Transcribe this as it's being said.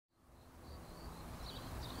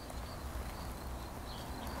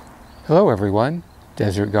Hello everyone,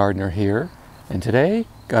 Desert Gardener here, and today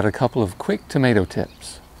got a couple of quick tomato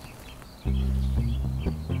tips.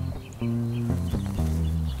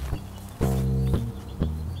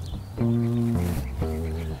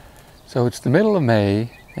 So it's the middle of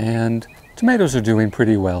May and tomatoes are doing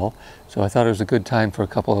pretty well, so I thought it was a good time for a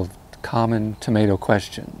couple of common tomato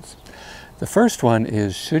questions. The first one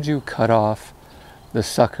is, should you cut off the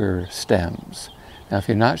sucker stems? Now if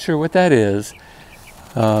you're not sure what that is,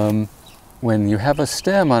 when you have a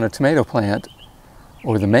stem on a tomato plant,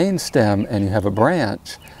 or the main stem, and you have a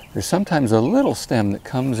branch, there's sometimes a little stem that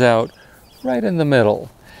comes out right in the middle,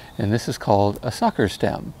 and this is called a sucker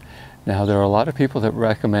stem. Now there are a lot of people that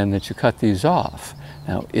recommend that you cut these off.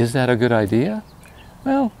 Now is that a good idea?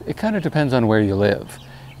 Well, it kind of depends on where you live.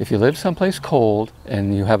 If you live someplace cold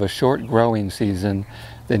and you have a short growing season,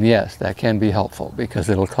 then yes, that can be helpful because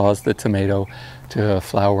it'll cause the tomato to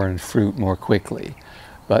flower and fruit more quickly.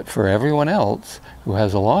 But for everyone else who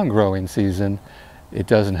has a long growing season, it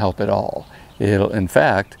doesn't help at all. In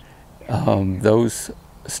fact, those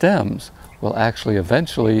stems will actually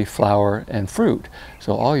eventually flower and fruit.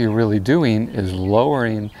 So all you're really doing is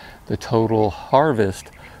lowering the total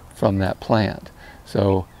harvest from that plant.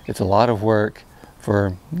 So it's a lot of work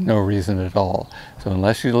for no reason at all. So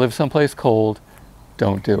unless you live someplace cold,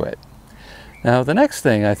 don't do it. Now the next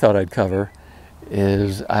thing I thought I'd cover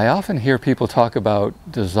is I often hear people talk about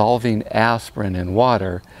dissolving aspirin in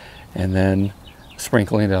water and then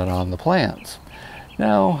sprinkling it on the plants.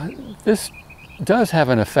 Now this does have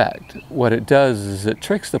an effect. What it does is it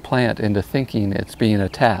tricks the plant into thinking it's being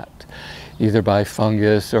attacked, either by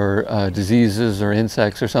fungus or diseases or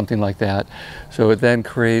insects or something like that. So it then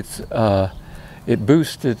creates, it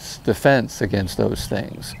boosts its defense against those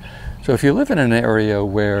things. So if you live in an area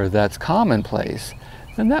where that's commonplace,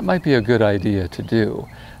 then that might be a good idea to do.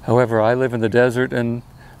 However, I live in the desert and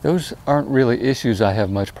those aren't really issues I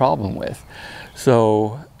have much problem with.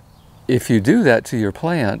 So if you do that to your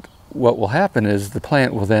plant, what will happen is the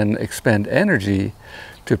plant will then expend energy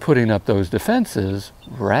to putting up those defenses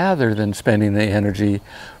rather than spending the energy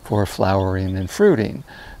for flowering and fruiting.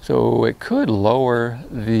 So it could lower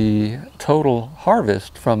the total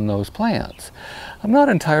harvest from those plants. I'm not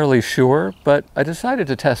entirely sure, but I decided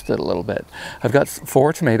to test it a little bit. I've got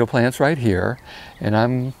 4 tomato plants right here, and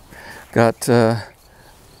I've got a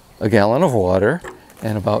gallon of water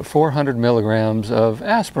and about 400 milligrams of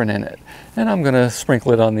aspirin in it. And I'm going to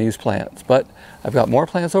sprinkle it on these plants. But I've got more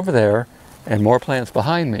plants over there and more plants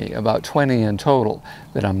behind me, about 20 in total,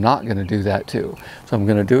 that I'm not going to do that to. So I'm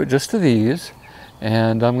going to do it just to these,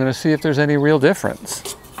 and I'm going to see if there's any real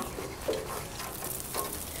difference.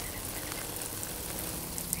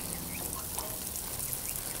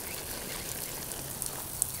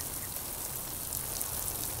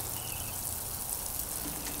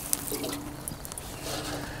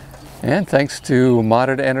 And thanks to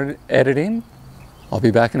modern editing, I'll be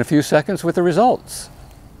back in a few seconds with the results.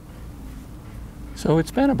 So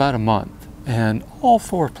it's been about a month, and all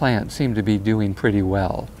 4 plants seem to be doing pretty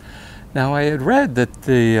well. Now I had read that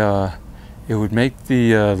it would make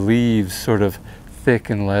the leaves sort of thick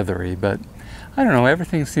and leathery, but I don't know,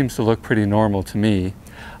 everything seems to look pretty normal to me.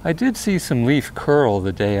 I did see some leaf curl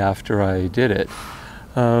the day after I did it,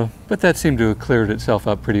 but that seemed to have cleared itself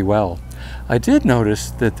up pretty well. I did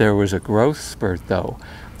notice that there was a growth spurt though.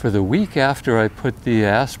 For the week after I put the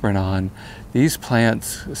aspirin on, these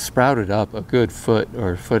plants sprouted up a good foot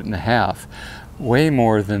or foot and a half, way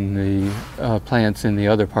more than the plants in the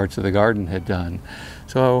other parts of the garden had done.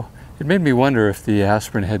 So it made me wonder if the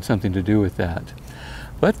aspirin had something to do with that.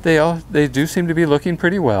 But they do seem to be looking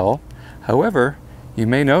pretty well. However, you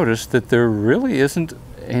may notice that there really isn't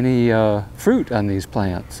any fruit on these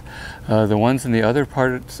plants. The ones in the other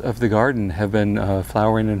parts of the garden have been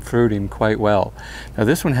flowering and fruiting quite well. Now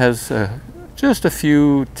this one has just a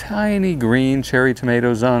few tiny green cherry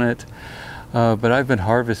tomatoes on it, but I've been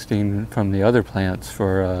harvesting from the other plants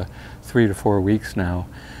for 3 to 4 weeks now.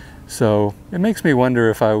 So it makes me wonder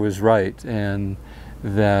if I was right and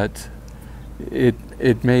that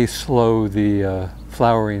it may slow the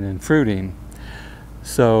flowering and fruiting.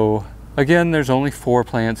 So again, there's only 4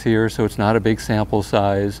 plants here, so it's not a big sample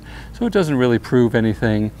size, so it doesn't really prove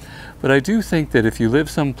anything. But I do think that if you live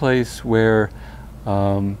someplace where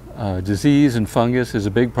disease and fungus is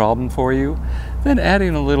a big problem for you, then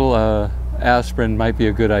adding a little aspirin might be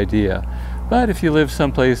a good idea. But if you live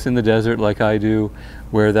someplace in the desert like I do,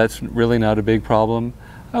 where that's really not a big problem,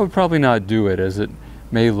 I would probably not do it, as it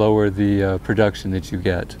may lower the production that you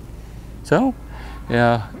get. So,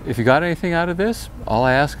 Yeah, if you got anything out of this, all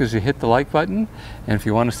I ask is you hit the like button, and if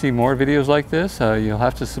you want to see more videos like this, you'll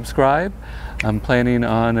have to subscribe. I'm planning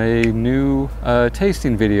on a new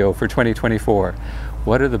tasting video for 2024.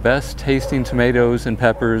 What are the best tasting tomatoes and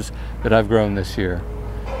peppers that I've grown this year?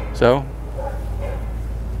 So,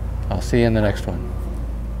 I'll see you in the next one.